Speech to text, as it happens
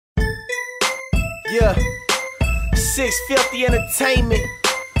Yeah. Sixfilthyent Entertainment.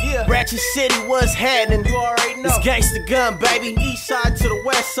 Yeah. Ratchet City, what's happening? You already know. It's GangstaGum, baby. East side to the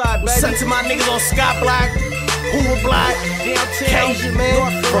west side, baby. Sent to my niggas on Scott Block, Hoover Block, downtown, Cajun,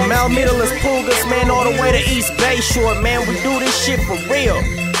 man. From Alameda, Las Pulgas, man, all the way to East Bay Shore, man. We do this shit for real.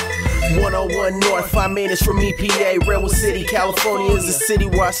 101 North, 5 minutes from EPA. Redwood City, California is the city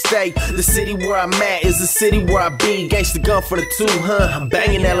where I stay. The city where I'm at is the city where I be. GangstaGum for the 2, I'm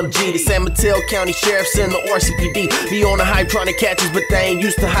banging LMG. The San Mateo County Sheriff's and the RCPD be on the hype trying to catch us, but they ain't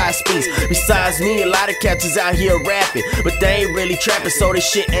used to high speeds. Besides me, a lot of catchers out here rapping, but they ain't really trapping, so this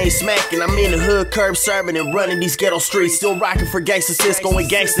shit ain't smacking. I'm in the hood, curb serving and running these ghetto streets. Still rocking for Gangsta Cisco and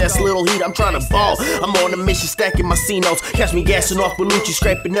Gangsta, that's Little Heat. I'm trying to ball. I'm on a mission stacking my C-notes. Catch me gassing off Bellucci,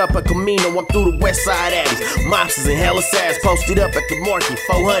 scraping up a Camino. I'm through the west side alleys. Mobsters and hella sads posted up at the market.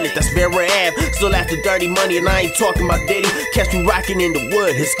 400, that's Vera Ave. Still after dirty money, and I ain't talking about Diddy. Catch me rocking in the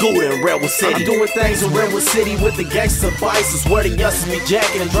wood, it's good in Redwood City. I'm doing things in Redwood City with the gangsta vices, where the youngsters be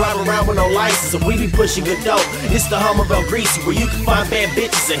jacking and driving around with no license, and we be pushing good dope. It's the home of El Greasy, where you can find bad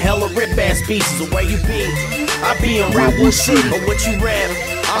bitches and hella rip-ass pieces. And where you be? I be in Redwood City. Or what you rap?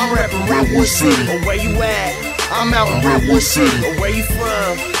 I'm rapping Redwood City. Or where you at? I'm out in Redwood City. Or where you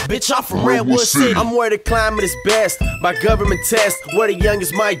from? Bitch, I'm from Redwood City. I'm where the climate is best, by government test, where the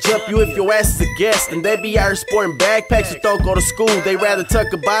youngest might jump you if your ass is a guest. And they be out here sporting backpacks and don't go to school. They rather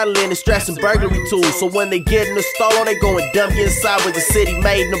tuck a bottle in and strap some burglary tools. So when they get in the stall, they go and dump you inside with the city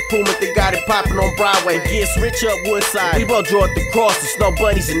made in the Puma. They got it popping on Broadway. Gets rich up Woodside. We both draw at the cross, the snow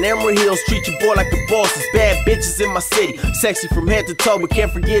bunnies and Emerald Hills. Treat your boy like the boss. There's bad bitches in my city, sexy from head to toe. But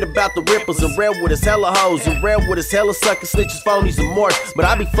can't forget about the ripples. And Redwood is hella hoes. And Redwood is hella suckers, snitches, phonies, and more. But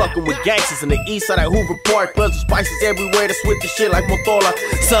I be fucking with gangsters in the east side at Hoover Park. Plus the spices everywhere that's with the shit like Motola.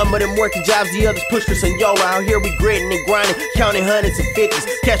 Some of them working jobs, the others push for Senora. Out here we gritting and grinding, counting hundreds and fifties.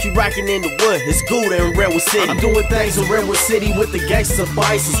 Catch you rocking in the wood, it's good in Redwood City. I'm doing things in Redwood City with the gangsters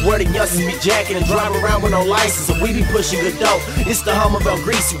vices, where the youngsters be jacking and driving around with no license, and we be pushing good dope. It's the home of El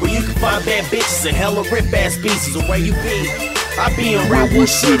Greasy, where you can find bad bitches and hella rip-ass pieces. And where you be? I be in Redwood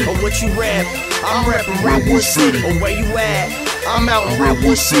City. Or what you rap? I'm rapping Redwood City. Or where you at? I'm out in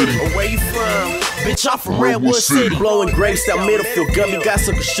Redwood City. Or where you from? Bitch, I'm from Redwood City. Blowing grapes down Middlefield, gummy got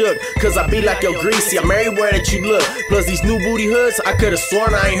sucker shook. Cause I be like El Greasy, I'm everywhere that you look. Plus these new booty hoods, I could've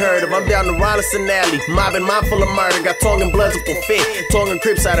sworn I ain't heard of. I'm down the Rollinson Alley, mobbing mindful of murder. Got Tongan Bloods up on fit, Tongan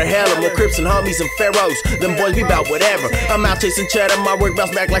Crips out of hell. More Crips and homies and Pharaohs, them boys be bout whatever. I'm out chasing cheddar, my work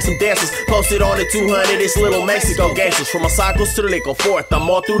bounce back like some dancers. Posted on the 200, it's little Mexico gangsters. From Osacos to the Lico Fourth, I'm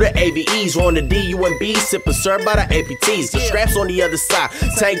all through the AVEs. On the DUMB, sipping served by the APTs. The straps on the other side,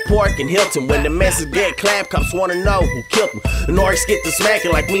 Tank, Pork, and Hilton. When the messes get clapped, cops wanna know who killed them. The Norris get to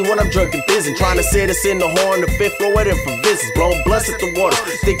smacking like me when I'm drunk and fizzing. Trying to sit us in the horn, the 5th floor waiting for visits. Blowing blunts at the waters,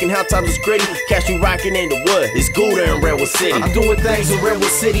 thinking how times is gritty. Catch me rocking in the wood, it's Gouda in Redwood City. I'm doing things in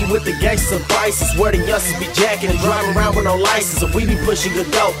Redwood City with the gangsters vices, where the youngsters be jacking and driving around with no license, and we be pushing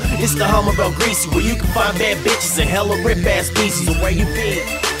good dope. It's the home of El Greasy, where you can find bad bitches and hella rip-ass pieces. And where you be?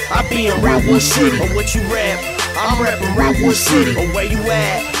 I be in Redwood City. Or what you rap? I'm rapping Redwood City. Or where you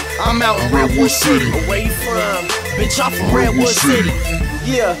at? I'm out in Redwood City. Or where you from? Bitch, I'm from Redwood City.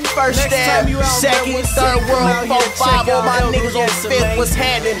 Yeah, first stab, second, third world, 4-5, all my niggas on the 5th, what's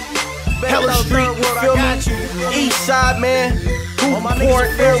happening? Hella Street, you feel me? East side, man. Port,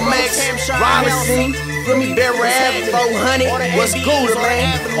 Air Max, Robinson, feel me? Vera Ave, 400, what's good,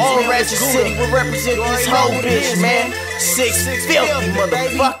 man? All Ratchet City, we represent this whole bitch, man. Sixfilthyent,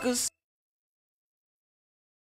 motherfuckers.